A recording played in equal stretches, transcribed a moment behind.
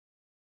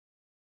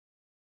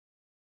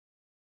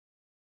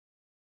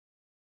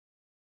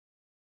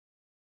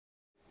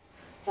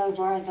Go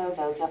Dora go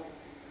go go.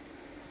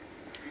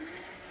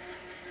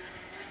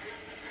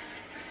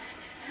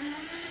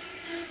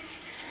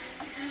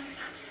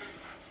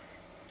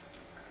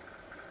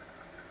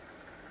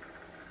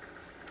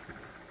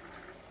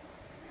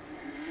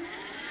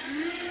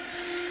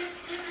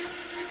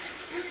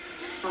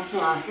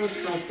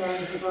 Looks like there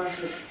is a door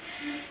here.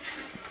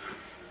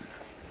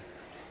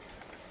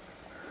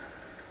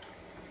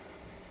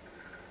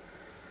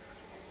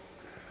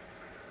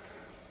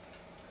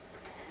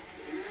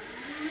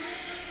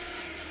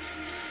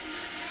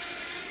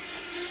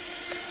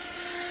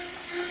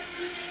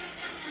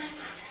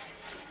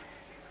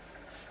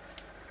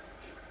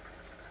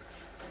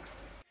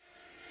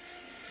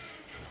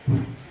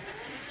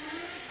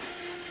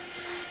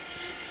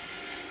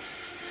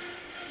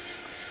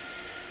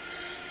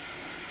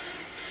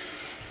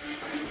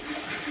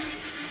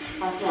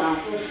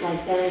 Looks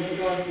like there is a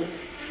door here.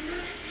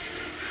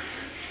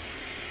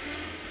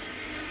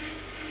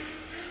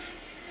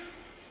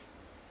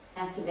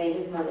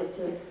 Activated motive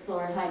to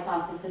explore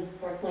hypothesis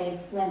for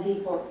place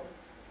 24.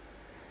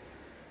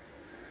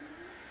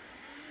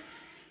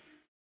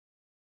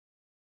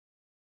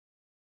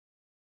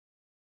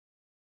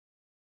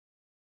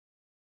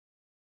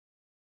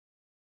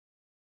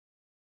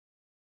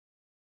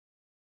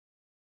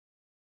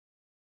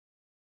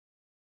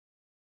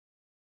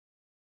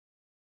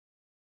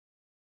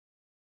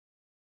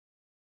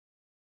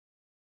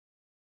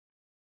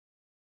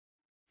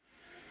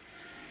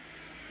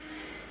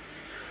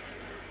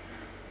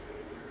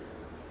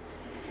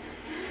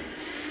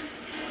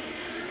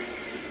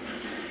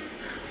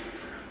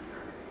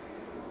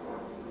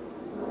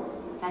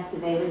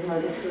 Activated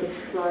motive to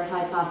explore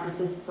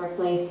hypothesis for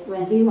place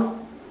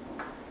 21.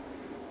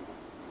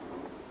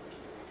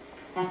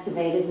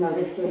 Activated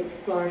motive to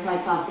explore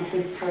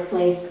hypothesis for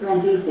place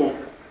 26.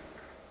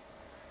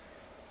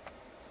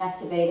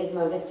 Activated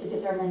motive to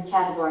determine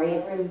category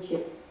of room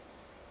 2.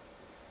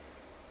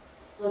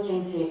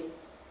 Looking here.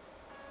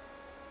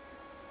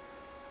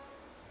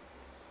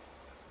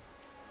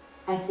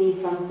 I see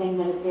something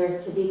that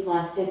appears to be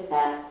plastic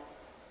bag.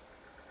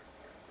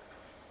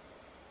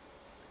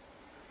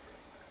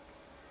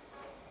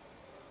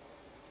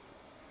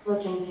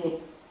 Looking here.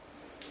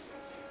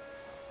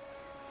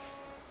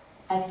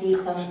 I see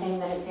something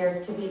that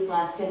appears to be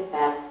plastic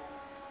bag.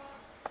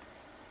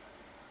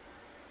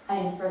 I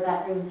infer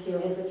that room 2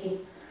 is a key.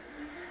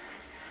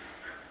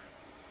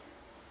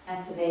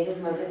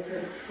 Activated motive to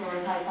explore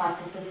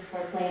hypothesis for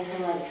place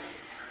 11.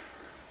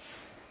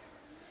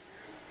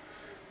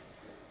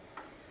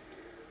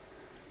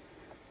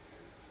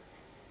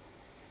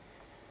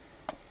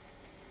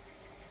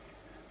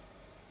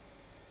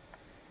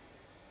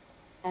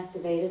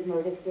 Activated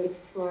motive to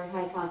explore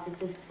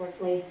hypothesis for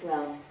place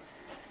 12.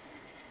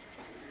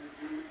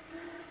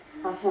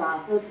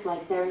 Looks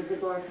like there is a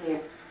door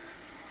here.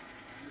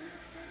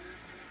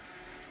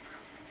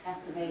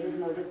 Activated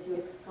motive to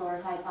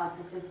explore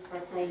hypothesis for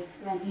place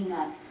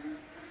 29.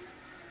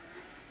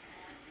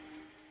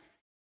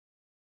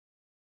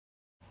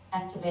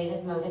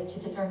 Activated motive to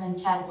determine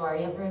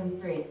category of room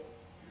 3.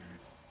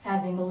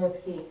 Having a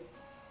look-see.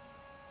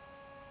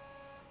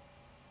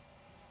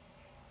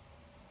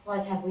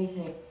 What have we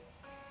here?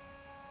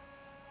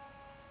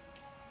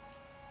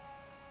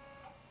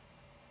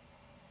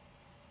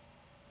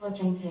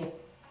 Looking here.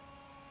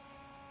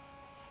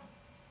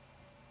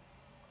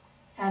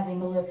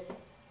 Having a look-see.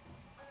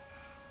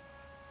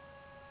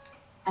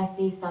 I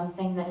see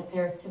something that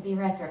appears to be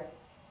record.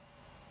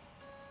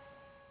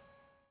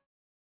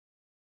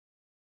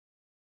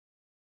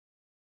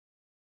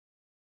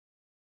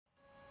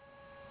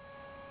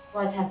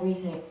 What have we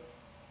here?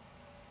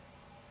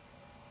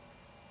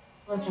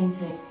 Looking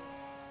here.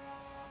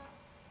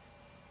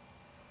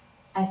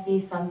 I see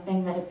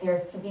something that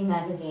appears to be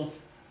magazine.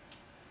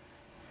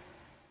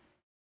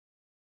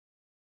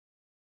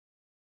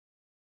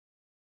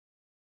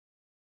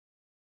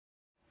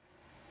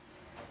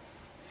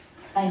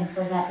 I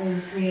infer that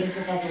room 3 is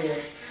a bedroom.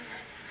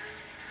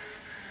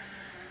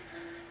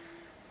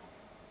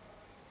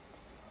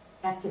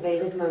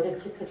 Activated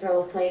motive to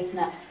patrol place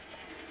 9.